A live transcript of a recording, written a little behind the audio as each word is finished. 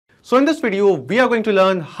So in this video, we are going to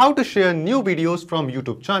learn how to share new videos from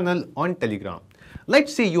YouTube channel on Telegram.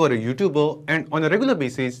 Let's say you are a YouTuber and on a regular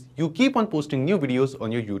basis, you keep on posting new videos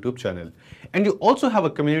on your YouTube channel. And you also have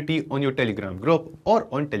a community on your Telegram group or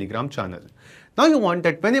on Telegram channel. Now you want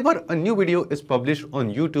that whenever a new video is published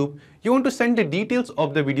on YouTube, you want to send the details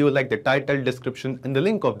of the video like the title, description and the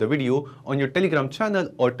link of the video on your Telegram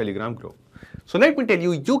channel or Telegram group. So let me tell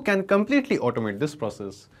you, you can completely automate this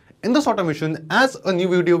process. In this automation, as a new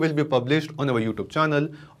video will be published on our YouTube channel,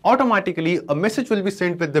 automatically a message will be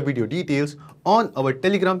sent with the video details on our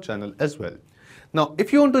Telegram channel as well. Now,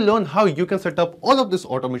 if you want to learn how you can set up all of this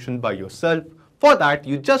automation by yourself, for that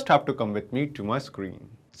you just have to come with me to my screen.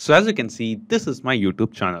 So as you can see, this is my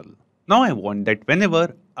YouTube channel. Now I want that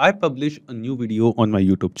whenever I publish a new video on my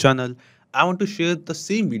YouTube channel, I want to share the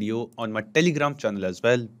same video on my Telegram channel as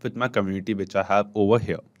well with my community which I have over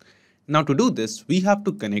here. Now to do this, we have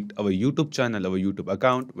to connect our YouTube channel, our YouTube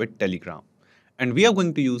account with Telegram. And we are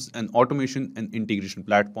going to use an automation and integration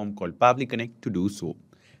platform called Pabbly Connect to do so.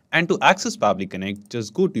 And to access Pabbly Connect,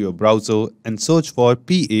 just go to your browser and search for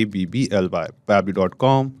Pabbly,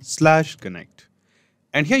 pabbly.com/connect.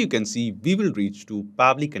 And here you can see we will reach to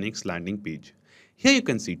Pabbly Connect's landing page. Here you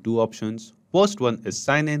can see two options. First one is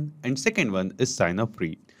sign in and second one is sign up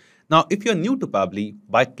free. Now if you're new to Pabbly,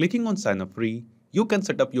 by clicking on sign up free, you can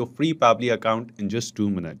set up your free Pabbly account in just 2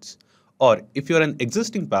 minutes. Or if you're an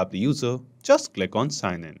existing Pabbly user, just click on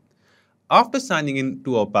sign in. After signing in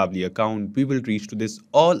to our Pabbly account, we will reach to this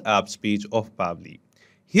all apps page of Pabbly.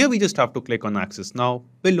 Here we just have to click on access now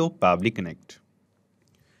below Pabbly Connect.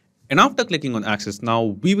 And after clicking on access now,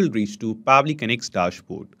 we will reach to Pabbly Connect's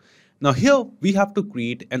dashboard. Now here we have to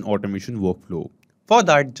create an automation workflow. For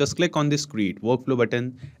that, just click on this create workflow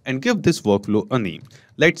button and give this workflow a name.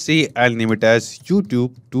 Let's say I'll name it as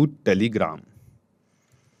YouTube to Telegram.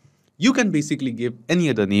 You can basically give any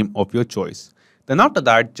other name of your choice. Then after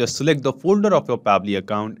that, just select the folder of your Pabbly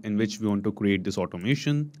account in which we want to create this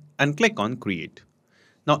automation and click on create.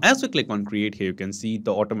 Now as we click on create, here you can see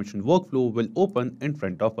the automation workflow will open in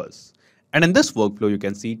front of us. And in this workflow, you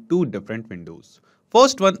can see two different windows.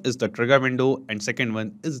 First one is the trigger window and second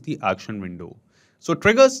one is the action window. So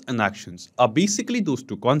triggers and actions are basically those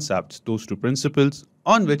two concepts, those two principles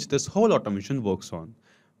on which this whole automation works on,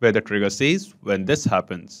 where the trigger says when this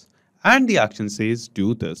happens and the action says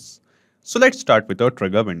do this. So let's start with our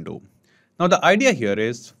trigger window. Now the idea here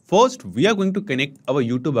is, first we are going to connect our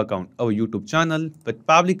YouTube account, our YouTube channel with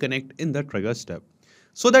Pabbly Connect in the trigger step,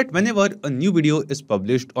 so that whenever a new video is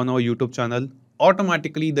published on our YouTube channel,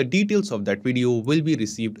 automatically the details of that video will be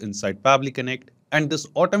received inside Pabbly Connect and this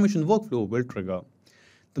automation workflow will trigger.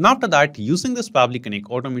 Then after that, using this Pabbly Connect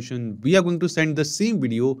automation, we are going to send the same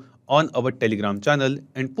video on our Telegram channel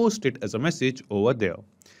and post it as a message over there.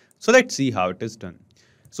 So let's see how it is done.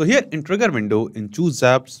 So here in trigger window, in choose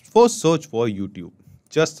apps, first search for YouTube.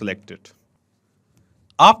 Just select it.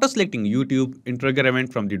 After selecting YouTube, in trigger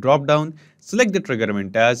event from the drop down, select the trigger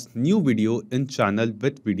event as new video in channel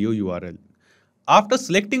with video URL. After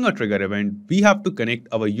selecting a trigger event, we have to connect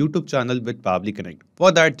our YouTube channel with Pabbly Connect.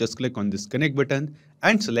 For that, just click on this connect button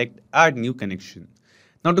and select add new connection.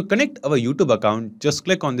 Now to connect our YouTube account, just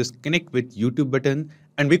click on this connect with YouTube button.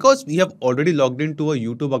 And because we have already logged into a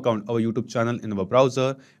YouTube account, our YouTube channel in our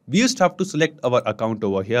browser, we just have to select our account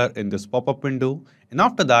over here in this pop-up window. And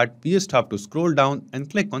after that, we just have to scroll down and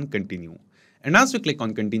click on continue. And as we click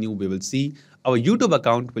on continue, we will see our YouTube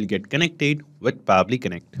account will get connected with Pabbly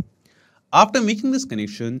Connect. After making this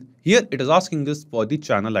connection, here it is asking us for the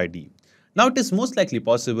channel ID. Now it is most likely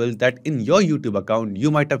possible that in your YouTube account, you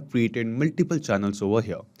might have created multiple channels over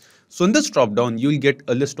here. So in this drop down, you will get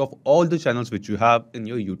a list of all the channels which you have in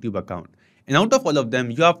your YouTube account. And out of all of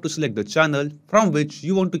them, you have to select the channel from which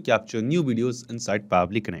you want to capture new videos inside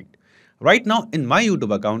Pabbly Connect. Right now in my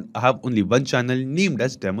YouTube account, I have only one channel named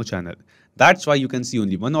as demo channel. That's why you can see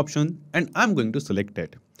only one option and I'm going to select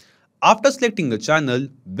it. After selecting the channel,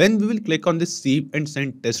 when we will click on this save and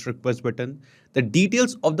send test request button, the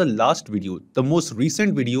details of the last video, the most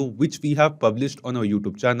recent video which we have published on our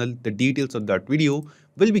YouTube channel, the details of that video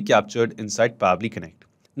will be captured inside Pabbly Connect.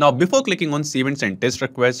 Now before clicking on save and send test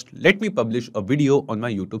request, let me publish a video on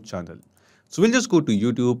my YouTube channel. So we'll just go to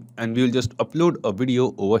YouTube and we'll just upload a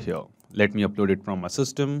video over here. Let me upload it from my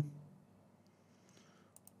system.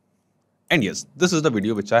 And yes, this is the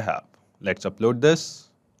video which I have. Let's upload this.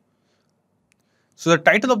 So the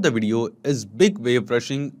title of the video is Big Wave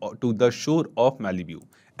Rushing to the Shore of Malibu.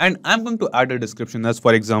 And I'm going to add a description as,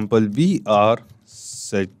 for example, we are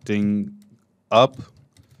setting up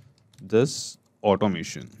this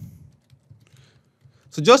automation.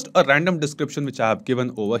 So just a random description which I have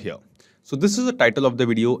given over here. So this is the title of the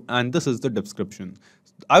video and this is the description.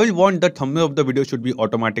 I will want the thumbnail of the video should be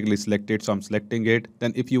automatically selected, so I'm selecting it.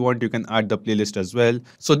 Then if you want, you can add the playlist as well.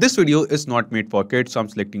 So this video is not made for kids, so I'm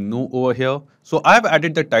selecting no over here. So I have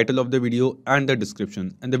added the title of the video and the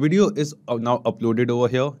description, and the video is now uploaded over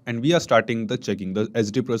here, and we are starting the checking the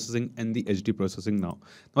HD processing and the HD processing now.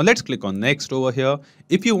 Now let's click on next over here.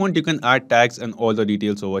 If you want, you can add tags and all the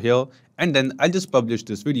details over here, and then I'll just publish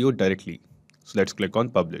this video directly. So let's click on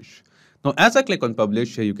publish. Now as I click on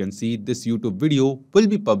publish, here you can see this YouTube video will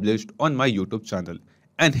be published on my YouTube channel,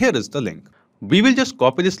 and here is the link. We will just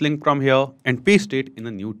copy this link from here and paste it in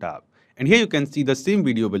a new tab, and here you can see the same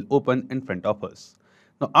video will open in front of us.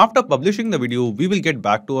 Now after publishing the video, we will get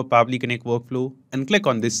back to our Pabbly Connect workflow and click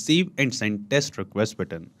on this save and send test request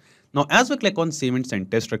button. Now as we click on save and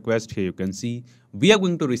send test request, here you can see we are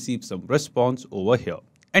going to receive some response over here.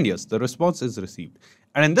 And yes, the response is received.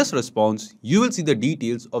 And in this response, you will see the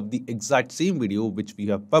details of the exact same video which we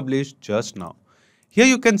have published just now. Here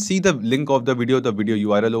you can see the link of the video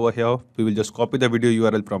URL over here. We will just copy the video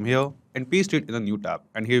URL from here and paste it in a new tab.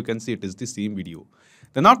 And here you can see it is the same video.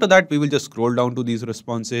 Then after that, we will just scroll down to these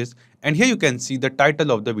responses. And here you can see the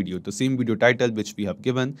title of the video, the same video title which we have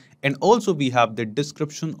given. And also we have the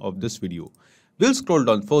description of this video. We'll scroll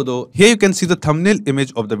down further. Here you can see the thumbnail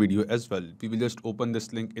image of the video as well. We will just open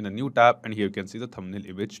this link in a new tab, and here you can see the thumbnail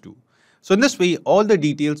image too. So in this way, all the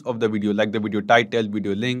details of the video like the video title,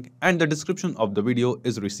 video link and the description of the video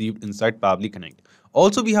is received inside Pabbly Connect.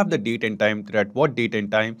 Also we have the date and time, that at what date and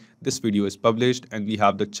time this video is published, and we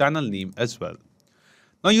have the channel name as well.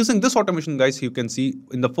 Now using this automation guys, you can see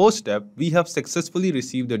in the first step, we have successfully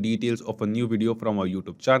received the details of a new video from our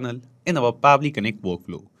YouTube channel in our Pabbly Connect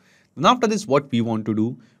workflow. Then after this, what we want to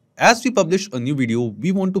do, as we publish a new video,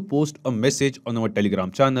 we want to post a message on our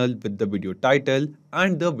Telegram channel with the video title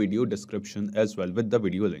and the video description as well with the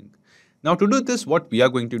video link. Now to do this, what we are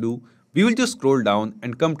going to do, we will just scroll down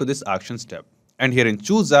and come to this action step. And here in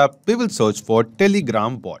choose app, we will search for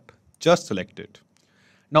Telegram bot. Just select it.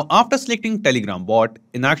 Now after selecting Telegram bot,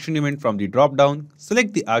 in action event from the drop down,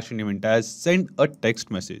 select the action event as send a text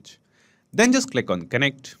message. Then just click on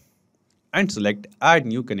connect and select add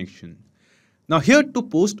new connection. Now here to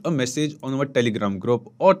post a message on our Telegram group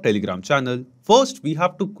or Telegram channel, first we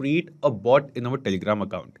have to create a bot in our Telegram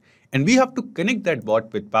account, and we have to connect that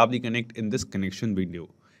bot with Pabbly Connect in this connection window.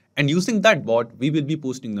 And using that bot, we will be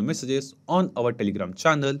posting the messages on our Telegram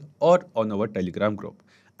channel or on our Telegram group.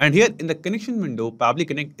 And here in the connection window, Pabbly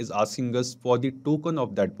Connect is asking us for the token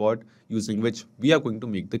of that bot using which we are going to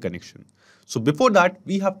make the connection. So before that,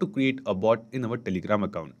 we have to create a bot in our Telegram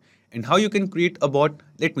account. And how you can create a bot,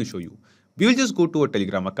 let me show you. We will just go to a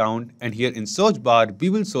Telegram account, and here in search bar, we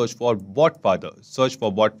will search for botfather. Search for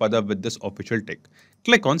botfather with this official tick.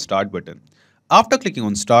 Click on start button. After clicking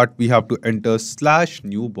on start, we have to enter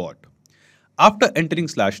 /new bot. After entering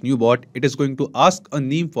 /new bot, it is going to ask a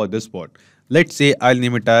name for this bot. Let's say I'll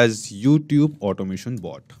name it as YouTube automation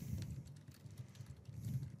bot.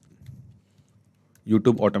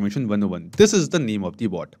 YouTube automation 101. This is the name of the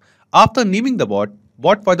bot. After naming the bot,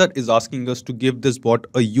 botfather is asking us to give this bot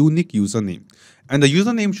a unique username, and the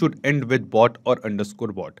username should end with bot or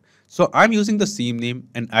underscore bot. So I'm using the same name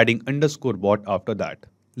and adding underscore bot after that.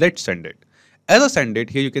 Let's send it. As I send it,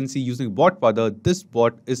 here you can see using botfather, this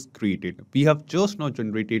bot is created. We have just now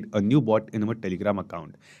generated a new bot in our Telegram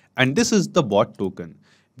account, and this is the bot token.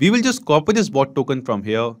 We will just copy this bot token from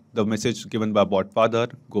here, the message given by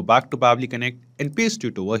botfather, go back to Pabbly Connect and paste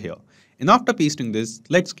it over here. And after pasting this,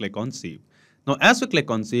 let's click on save. Now as we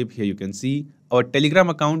click on save, here you can see our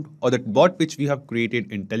Telegram account or the bot which we have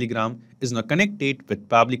created in Telegram is now connected with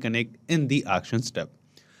Pabbly Connect in the action step.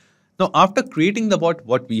 Now after creating the bot,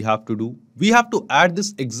 what we have to do, we have to add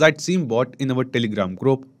this exact same bot in our Telegram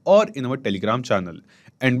group or in our Telegram channel.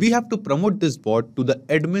 And we have to promote this bot to the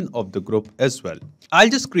admin of the group as well. I'll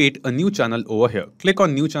just create a new channel over here. Click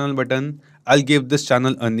on new channel button. I'll give this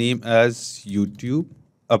channel a name as YouTube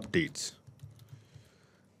Updates.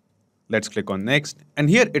 Let's click on next, and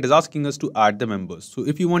here it is asking us to add the members. So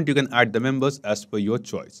if you want, you can add the members as per your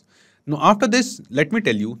choice. Now after this, let me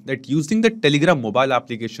tell you that using the Telegram mobile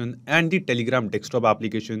application and the Telegram desktop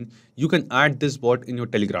application, you can add this bot in your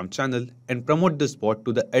Telegram channel and promote this bot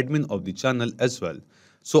to the admin of the channel as well.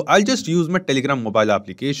 So I'll just use my Telegram mobile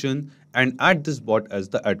application and add this bot as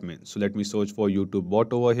the admin. So let me search for YouTube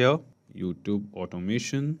bot over here, YouTube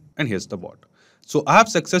automation, and here's the bot. So I have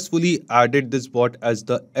successfully added this bot as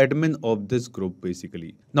the admin of this group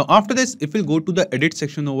basically. Now after this, if we'll go to the edit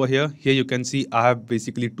section over here, here you can see I have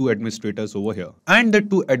basically two administrators over here. And the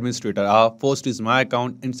two administrators are, first is my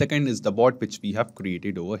account and second is the bot which we have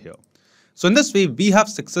created over here. So in this way, we have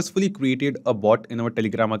successfully created a bot in our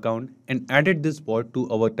Telegram account and added this bot to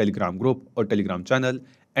our Telegram group or Telegram channel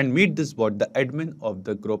and made this bot the admin of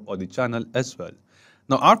the group or the channel as well.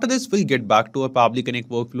 Now after this, we'll get back to our Pabbly Connect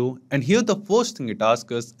workflow, and here the first thing it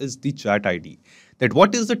asks us is the chat ID. That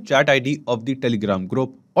what is the chat ID of the Telegram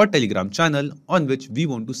group or Telegram channel on which we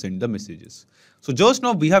want to send the messages. So just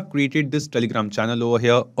now we have created this Telegram channel over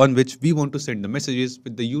here on which we want to send the messages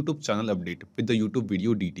with the YouTube channel update, with the YouTube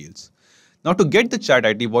video details. Now to get the chat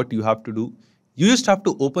ID, what you have to do, you just have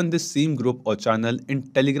to open this same group or channel in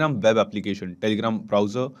Telegram web application, Telegram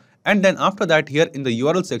browser, and then after that here in the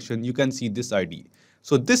URL section, you can see this ID.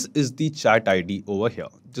 So this is the chat ID over here.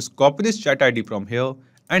 Just copy this chat ID from here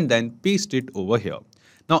and then paste it over here.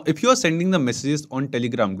 Now, if you are sending the messages on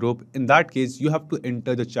Telegram group, in that case, you have to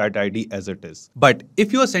enter the chat ID as it is. But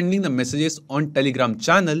if you are sending the messages on Telegram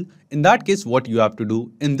channel, in that case, what you have to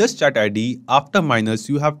do, in this chat ID, after minus,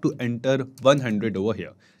 you have to enter 100 over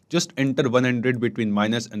here. Just enter 100 between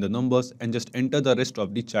minus and the numbers and just enter the rest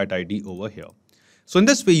of the chat ID over here. So in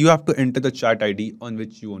this way, you have to enter the chat ID on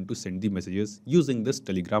which you want to send the messages using this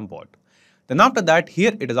Telegram bot. Then after that,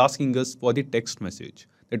 here it is asking us for the text message.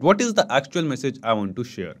 That what is the actual message I want to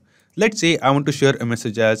share. Let's say I want to share a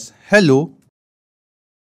message as hello.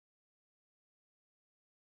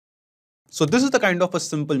 So this is the kind of a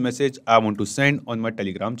simple message I want to send on my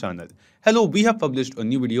Telegram channel. Hello, we have published a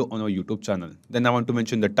new video on our YouTube channel. Then I want to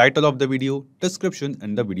mention the title of the video, description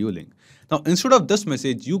and the video link. Now instead of this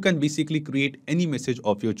message, you can basically create any message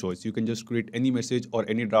of your choice. You can just create any message or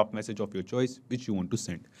any draft message of your choice which you want to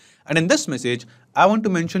send. And in this message, I want to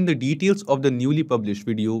mention the details of the newly published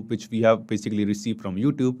video which we have basically received from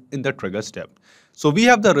YouTube in the trigger step. So we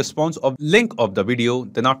have the response of link of the video.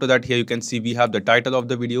 Then after that, here you can see we have the title of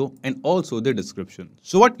the video and also the description.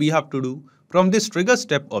 So what we have to do from this trigger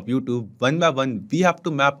step of YouTube, one by one, we have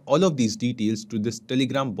to map all of these details to this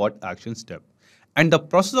Telegram bot action step. And the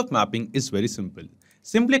process of mapping is very simple.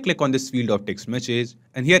 Simply click on this field of text message,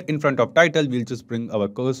 and here in front of title, we'll just bring our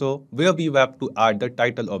cursor where we have to add the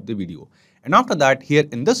title of the video. And after that, here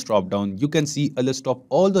in this drop down, you can see a list of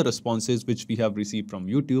all the responses which we have received from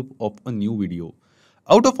YouTube of a new video.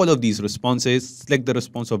 Out of all of these responses, select the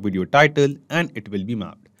response of video title and it will be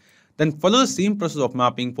mapped. Then follow the same process of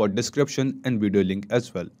mapping for description and video link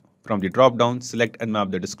as well. From the drop down, select and map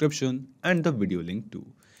the description and the video link too.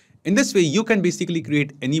 In this way, you can basically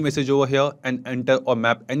create any message over here and enter or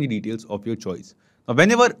map any details of your choice. Now,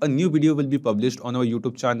 whenever a new video will be published on our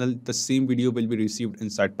YouTube channel, the same video will be received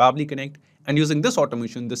inside Pabbly Connect, and using this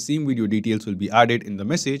automation, the same video details will be added in the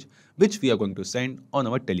message which we are going to send on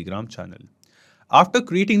our Telegram channel. After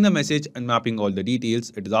creating the message and mapping all the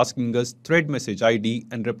details, it is asking us thread message ID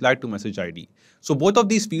and reply to message ID. So both of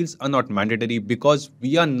these fields are not mandatory because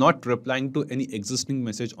we are not replying to any existing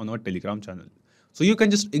message on our Telegram channel. So you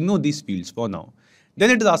can just ignore these fields for now. Then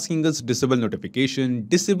it is asking us disable notification,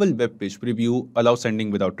 disable web page preview, allow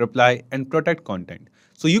sending without reply, and protect content.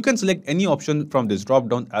 So you can select any option from this drop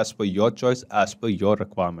down as per your choice, as per your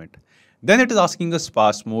requirement. Then it is asking us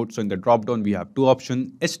parse mode. So in the drop down, we have two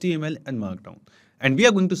options, HTML and Markdown. And we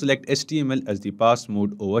are going to select HTML as the parse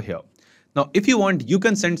mode over here. Now, if you want, you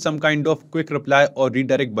can send some kind of quick reply or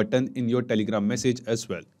redirect button in your Telegram message as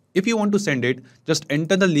well. If you want to send it, just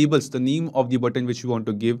enter the labels, the name of the button which you want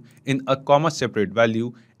to give in a comma separate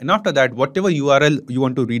value. And after that, whatever URL you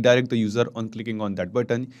want to redirect the user on clicking on that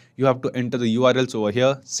button, you have to enter the URLs over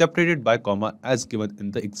here separated by comma as given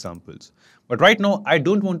in the examples. But right now, I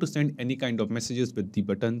don't want to send any kind of messages with the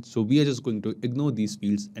button. So we are just going to ignore these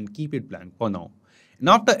fields and keep it blank for now. And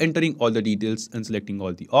after entering all the details and selecting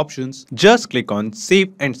all the options, just click on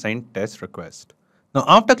Save and Send Test Request. Now,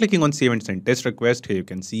 after clicking on Save and Send Test Request, here you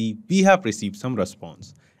can see we have received some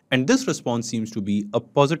response. And this response seems to be a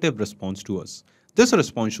positive response to us. This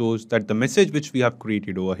response shows that the message which we have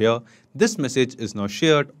created over here, this message is now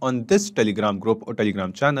shared on this Telegram group or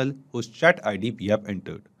Telegram channel whose chat ID we have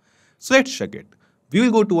entered. So let's check it. We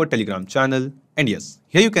will go to our Telegram channel, and yes,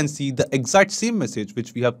 here you can see the exact same message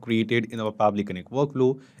which we have created in our Pabbly Connect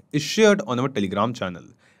workflow is shared on our Telegram channel.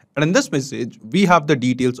 And in this message, we have the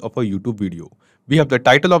details of a YouTube video. We have the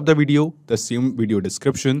title of the video, the same video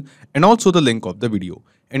description, and also the link of the video.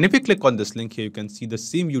 And if you click on this link here, you can see the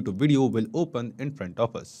same YouTube video will open in front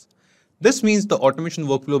of us. This means the automation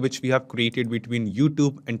workflow which we have created between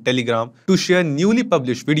YouTube and Telegram to share newly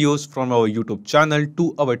published videos from our YouTube channel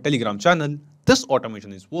to our Telegram channel, this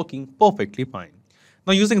automation is working perfectly fine.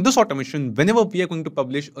 Now using this automation, whenever we are going to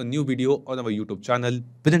publish a new video on our YouTube channel,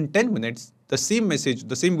 within 10 minutes, the same message,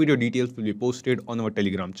 the same video details will be posted on our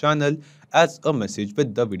Telegram channel as a message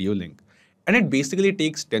with the video link. And it basically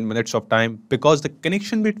takes 10 minutes of time because the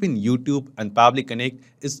connection between YouTube and Pabbly Connect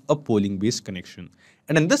is a polling based connection.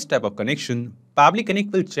 And in this type of connection, Pabbly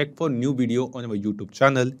Connect will check for new video on our YouTube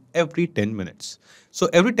channel every 10 minutes. So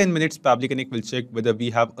every 10 minutes, Pabbly Connect will check whether we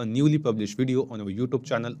have a newly published video on our YouTube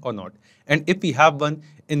channel or not. And if we have one,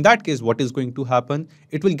 in that case, what is going to happen?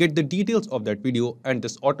 It will get the details of that video and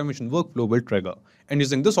this automation workflow will trigger. And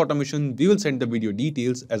using this automation, we will send the video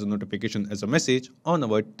details as a notification as a message on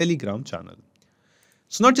our Telegram channel.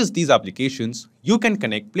 So not just these applications, you can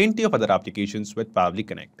connect plenty of other applications with Pabbly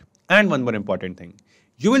Connect. And one more important thing,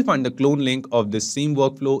 you will find the clone link of this same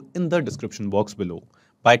workflow in the description box below.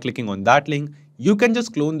 By clicking on that link, you can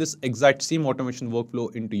just clone this exact same automation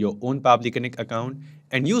workflow into your own Pabbly Connect account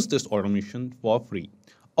and use this automation for free.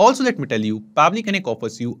 Also, let me tell you, Pabbly Connect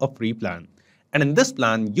offers you a free plan. And in this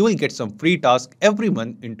plan, you will get some free tasks every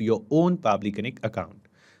month into your own Pabbly Connect account.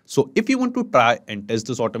 So if you want to try and test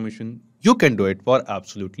this automation, you can do it for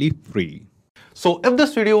absolutely free. So if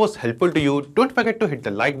this video was helpful to you, don't forget to hit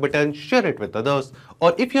the like button, share it with others,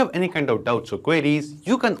 or if you have any kind of doubts or queries,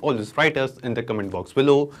 you can always write us in the comment box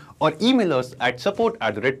below or email us at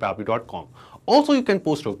support@pabbly.com. Also, you can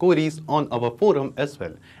post your queries on our forum as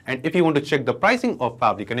well. And if you want to check the pricing of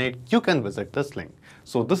Pabbly Connect, you can visit this link.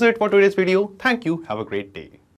 So this is it for today's video. Thank you. Have a great day.